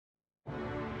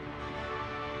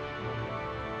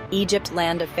Egypt,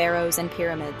 land of pharaohs and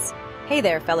pyramids. Hey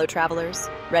there, fellow travelers.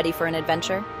 Ready for an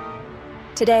adventure?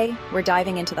 Today, we're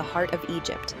diving into the heart of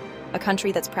Egypt, a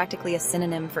country that's practically a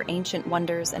synonym for ancient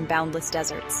wonders and boundless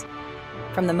deserts.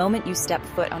 From the moment you step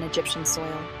foot on Egyptian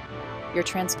soil, you're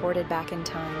transported back in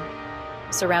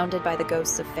time, surrounded by the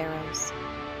ghosts of pharaohs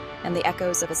and the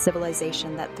echoes of a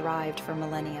civilization that thrived for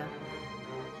millennia.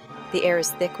 The air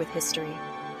is thick with history,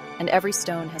 and every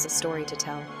stone has a story to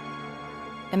tell.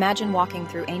 Imagine walking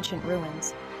through ancient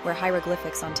ruins where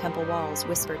hieroglyphics on temple walls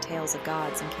whisper tales of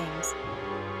gods and kings.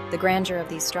 The grandeur of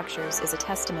these structures is a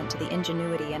testament to the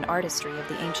ingenuity and artistry of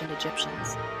the ancient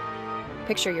Egyptians.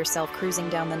 Picture yourself cruising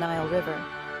down the Nile River,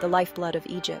 the lifeblood of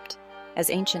Egypt, as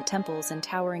ancient temples and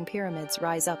towering pyramids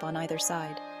rise up on either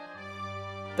side.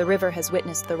 The river has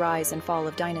witnessed the rise and fall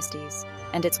of dynasties,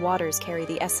 and its waters carry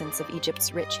the essence of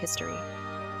Egypt's rich history.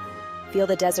 Feel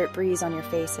the desert breeze on your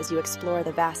face as you explore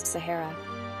the vast Sahara,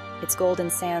 its golden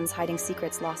sands hiding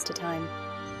secrets lost to time.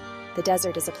 The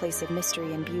desert is a place of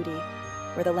mystery and beauty,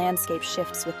 where the landscape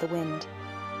shifts with the wind.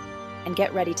 And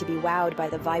get ready to be wowed by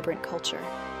the vibrant culture,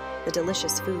 the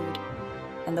delicious food,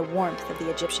 and the warmth of the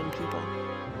Egyptian people.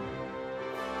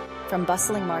 From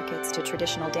bustling markets to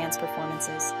traditional dance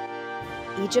performances,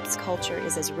 Egypt's culture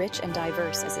is as rich and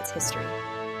diverse as its history.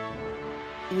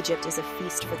 Egypt is a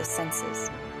feast for the senses,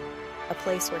 a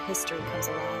place where history comes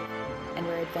alive and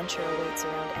where adventure awaits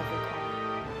around every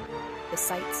corner. The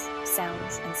sights,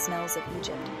 sounds, and smells of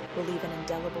Egypt will leave an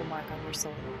indelible mark on your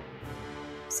soul.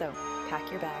 So, pack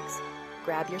your bags,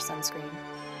 grab your sunscreen,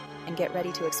 and get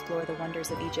ready to explore the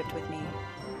wonders of Egypt with me.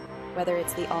 Whether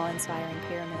it's the awe-inspiring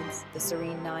pyramids, the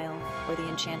serene Nile, or the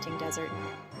enchanting desert,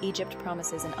 Egypt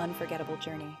promises an unforgettable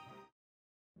journey.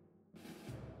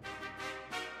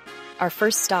 Our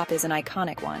first stop is an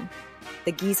iconic one,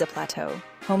 the Giza Plateau,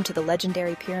 home to the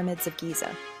legendary pyramids of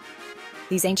Giza.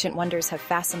 These ancient wonders have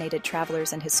fascinated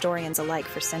travelers and historians alike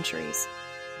for centuries.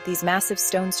 These massive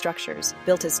stone structures,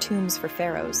 built as tombs for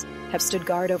pharaohs, have stood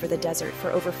guard over the desert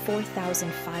for over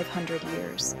 4,500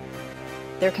 years.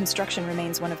 Their construction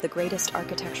remains one of the greatest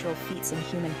architectural feats in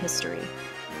human history.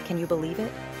 Can you believe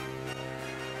it?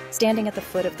 Standing at the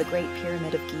foot of the Great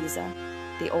Pyramid of Giza,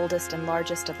 the oldest and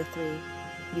largest of the three,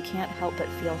 you can't help but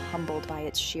feel humbled by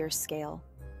its sheer scale.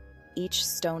 Each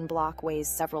stone block weighs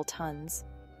several tons,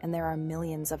 and there are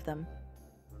millions of them.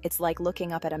 It's like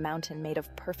looking up at a mountain made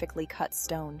of perfectly cut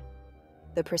stone.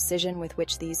 The precision with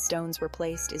which these stones were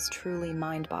placed is truly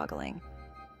mind-boggling.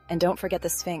 And don't forget the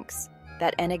Sphinx,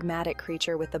 that enigmatic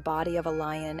creature with the body of a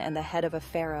lion and the head of a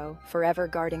pharaoh, forever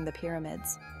guarding the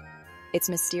pyramids. Its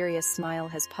mysterious smile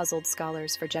has puzzled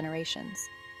scholars for generations.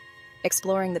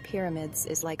 Exploring the pyramids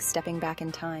is like stepping back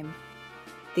in time.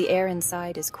 The air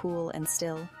inside is cool and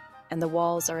still, and the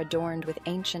walls are adorned with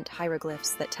ancient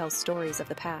hieroglyphs that tell stories of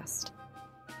the past.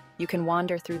 You can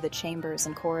wander through the chambers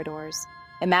and corridors,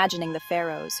 imagining the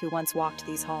pharaohs who once walked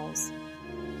these halls.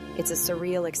 It's a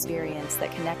surreal experience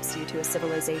that connects you to a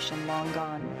civilization long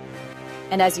gone.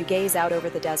 And as you gaze out over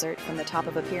the desert from the top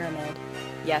of a pyramid,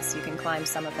 yes, you can climb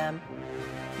some of them,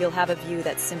 you'll have a view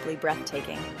that's simply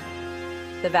breathtaking.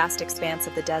 The vast expanse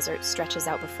of the desert stretches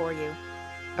out before you,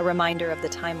 a reminder of the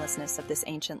timelessness of this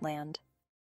ancient land.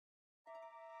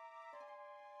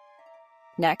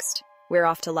 Next, we're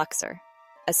off to Luxor,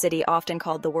 a city often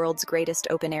called the world's greatest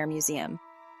open-air museum.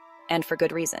 And for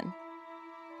good reason.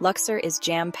 Luxor is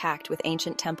jam-packed with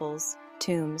ancient temples,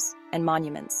 tombs, and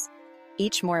monuments,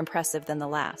 each more impressive than the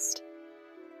last.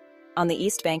 On the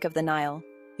east bank of the Nile,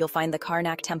 you'll find the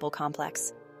Karnak Temple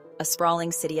Complex, a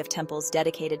sprawling city of temples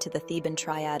dedicated to the Theban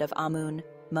triad of Amun,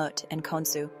 Mut, and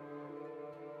Khonsu.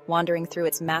 Wandering through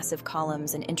its massive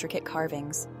columns and intricate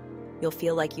carvings, you'll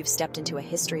feel like you've stepped into a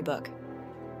history book.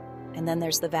 And then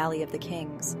there's the Valley of the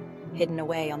Kings, hidden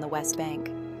away on the west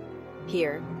bank.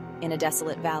 Here, in a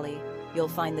desolate valley, you'll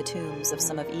find the tombs of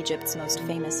some of Egypt's most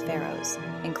famous pharaohs,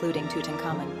 including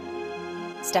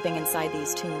Tutankhamun. Stepping inside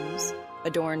these tombs,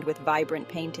 adorned with vibrant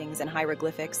paintings and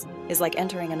hieroglyphics, is like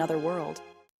entering another world.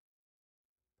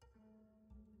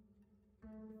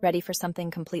 Ready for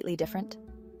something completely different?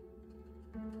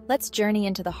 Let's journey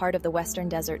into the heart of the Western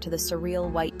Desert to the surreal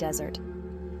White Desert.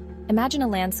 Imagine a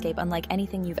landscape unlike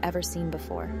anything you've ever seen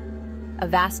before. A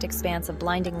vast expanse of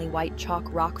blindingly white chalk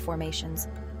rock formations,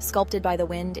 sculpted by the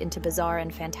wind into bizarre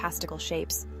and fantastical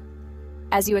shapes.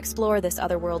 As you explore this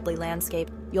otherworldly landscape,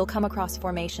 you'll come across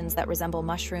formations that resemble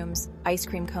mushrooms, ice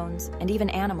cream cones, and even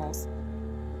animals.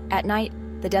 At night,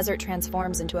 the desert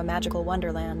transforms into a magical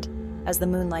wonderland, as the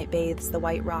moonlight bathes the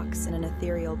white rocks in an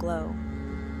ethereal glow.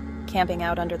 Camping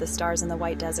out under the stars in the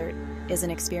White Desert is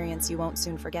an experience you won't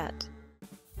soon forget.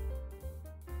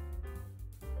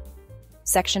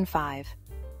 Section 5.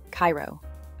 Cairo,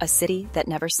 a city that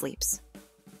never sleeps.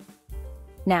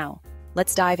 Now,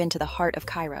 let's dive into the heart of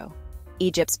Cairo,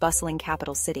 Egypt's bustling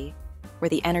capital city, where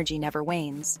the energy never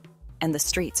wanes and the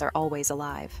streets are always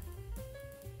alive.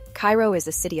 Cairo is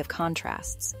a city of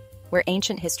contrasts, where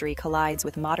ancient history collides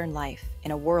with modern life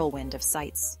in a whirlwind of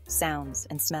sights, sounds,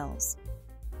 and smells.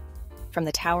 From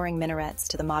the towering minarets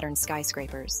to the modern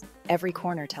skyscrapers, every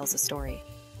corner tells a story.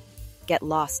 Get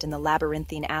lost in the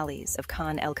labyrinthine alleys of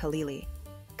Khan el-Khalili,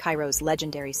 Cairo's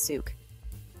legendary souk.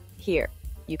 Here,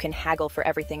 you can haggle for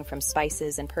everything from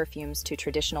spices and perfumes to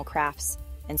traditional crafts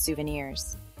and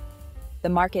souvenirs. The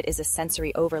market is a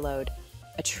sensory overload,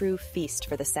 a true feast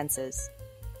for the senses.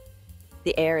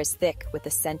 The air is thick with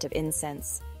the scent of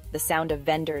incense, the sound of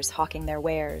vendors hawking their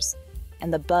wares,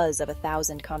 and the buzz of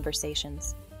 1,000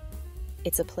 conversations.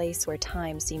 It's a place where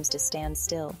time seems to stand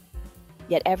still,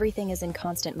 yet everything is in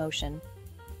constant motion.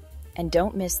 And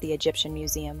don't miss the Egyptian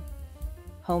Museum,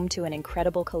 home to an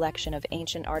incredible collection of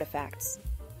ancient artifacts,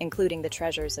 including the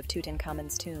treasures of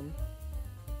Tutankhamun's tomb.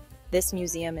 This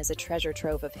museum is a treasure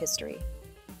trove of history,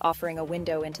 offering a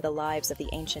window into the lives of the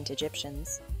ancient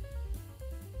Egyptians.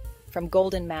 From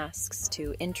golden masks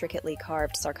to intricately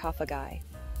carved sarcophagi,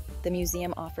 the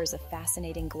museum offers a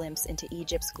fascinating glimpse into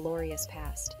Egypt's glorious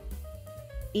past.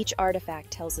 Each artifact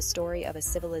tells the story of a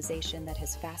civilization that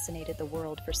has fascinated the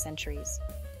world for centuries.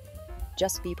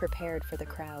 Just be prepared for the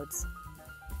crowds.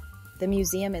 The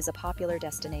museum is a popular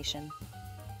destination,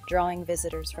 drawing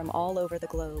visitors from all over the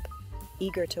globe,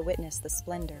 eager to witness the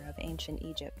splendor of ancient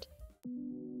Egypt.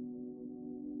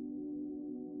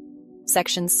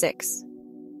 Section 6.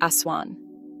 Aswan,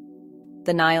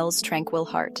 the Nile's tranquil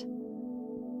heart.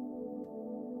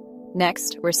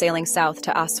 Next, we're sailing south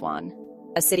to Aswan,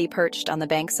 a city perched on the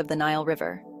banks of the Nile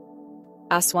River.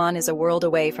 Aswan is a world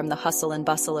away from the hustle and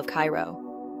bustle of Cairo,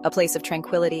 a place of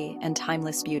tranquility and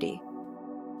timeless beauty.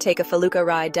 Take a felucca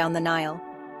ride down the Nile,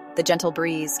 the gentle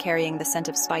breeze carrying the scent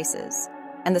of spices,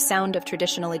 and the sound of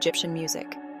traditional Egyptian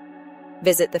music.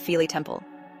 Visit the Philae Temple,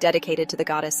 dedicated to the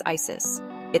goddess Isis,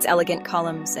 its elegant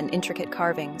columns and intricate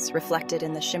carvings reflected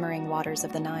in the shimmering waters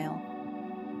of the Nile.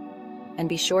 And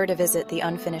be sure to visit the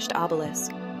unfinished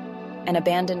obelisk, an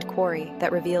abandoned quarry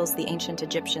that reveals the ancient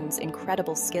Egyptians'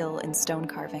 incredible skill in stone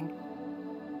carving.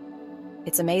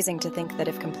 It's amazing to think that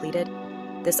if completed,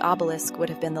 this obelisk would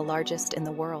have been the largest in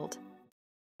the world.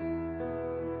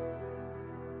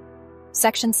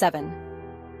 Section 7.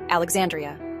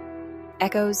 Alexandria,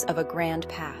 echoes of a grand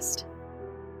past.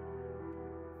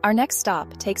 Our next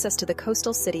stop takes us to the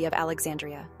coastal city of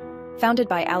Alexandria, founded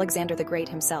by Alexander the Great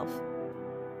himself.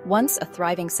 Once a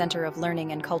thriving center of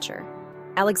learning and culture,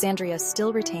 Alexandria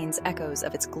still retains echoes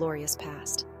of its glorious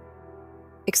past.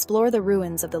 Explore the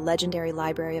ruins of the legendary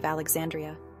Library of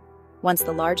Alexandria, once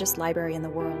the largest library in the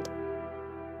world.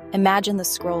 Imagine the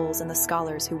scrolls and the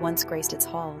scholars who once graced its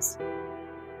halls.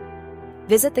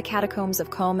 Visit the catacombs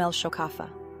of Qom el-Shokafa,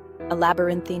 a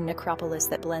labyrinthine necropolis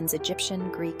that blends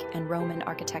Egyptian, Greek, and Roman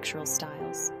architectural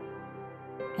styles.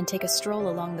 And take a stroll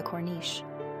along the Corniche,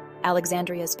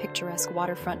 Alexandria's picturesque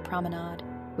waterfront promenade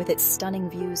with its stunning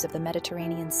views of the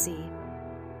Mediterranean Sea.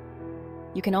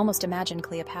 You can almost imagine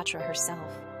Cleopatra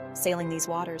herself sailing these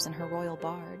waters in her royal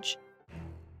barge.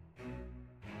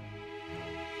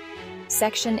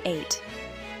 Section 8.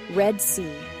 Red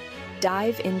Sea.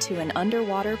 Dive into an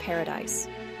underwater paradise.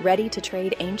 Ready to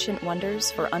trade ancient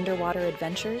wonders for underwater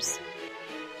adventures?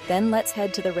 Then let's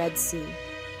head to the Red Sea,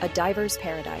 a diver's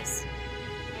paradise.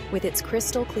 With its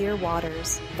crystal-clear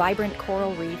waters, vibrant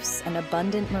coral reefs, and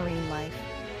abundant marine life,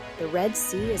 the Red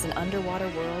Sea is an underwater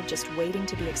world just waiting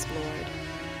to be explored.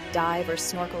 Dive or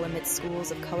snorkel amidst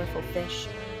schools of colorful fish,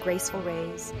 graceful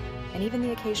rays, and even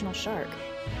the occasional shark.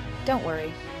 Don't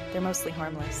worry, they're mostly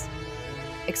harmless.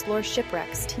 Explore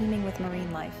shipwrecks teeming with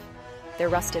marine life, their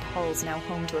rusted hulls now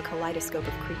home to a kaleidoscope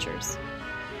of creatures.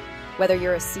 Whether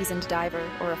you're a seasoned diver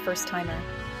or a first-timer,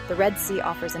 the Red Sea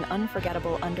offers an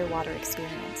unforgettable underwater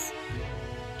experience.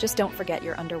 Just don't forget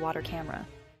your underwater camera.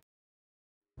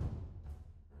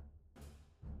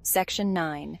 Section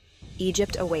 9.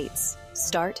 Egypt awaits.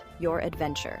 Start your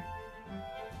adventure.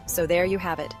 So there you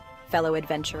have it, fellow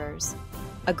adventurers.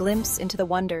 A glimpse into the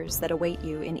wonders that await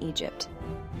you in Egypt.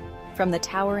 From the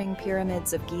towering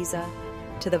pyramids of Giza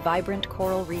to the vibrant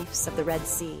coral reefs of the Red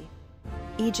Sea,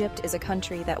 Egypt is a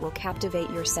country that will captivate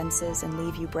your senses and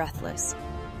leave you breathless.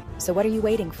 So what are you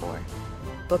waiting for?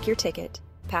 Book your ticket,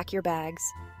 pack your bags,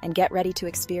 and get ready to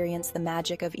experience the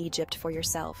magic of Egypt for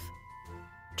yourself.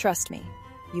 Trust me,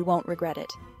 you won't regret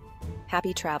it.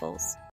 Happy travels.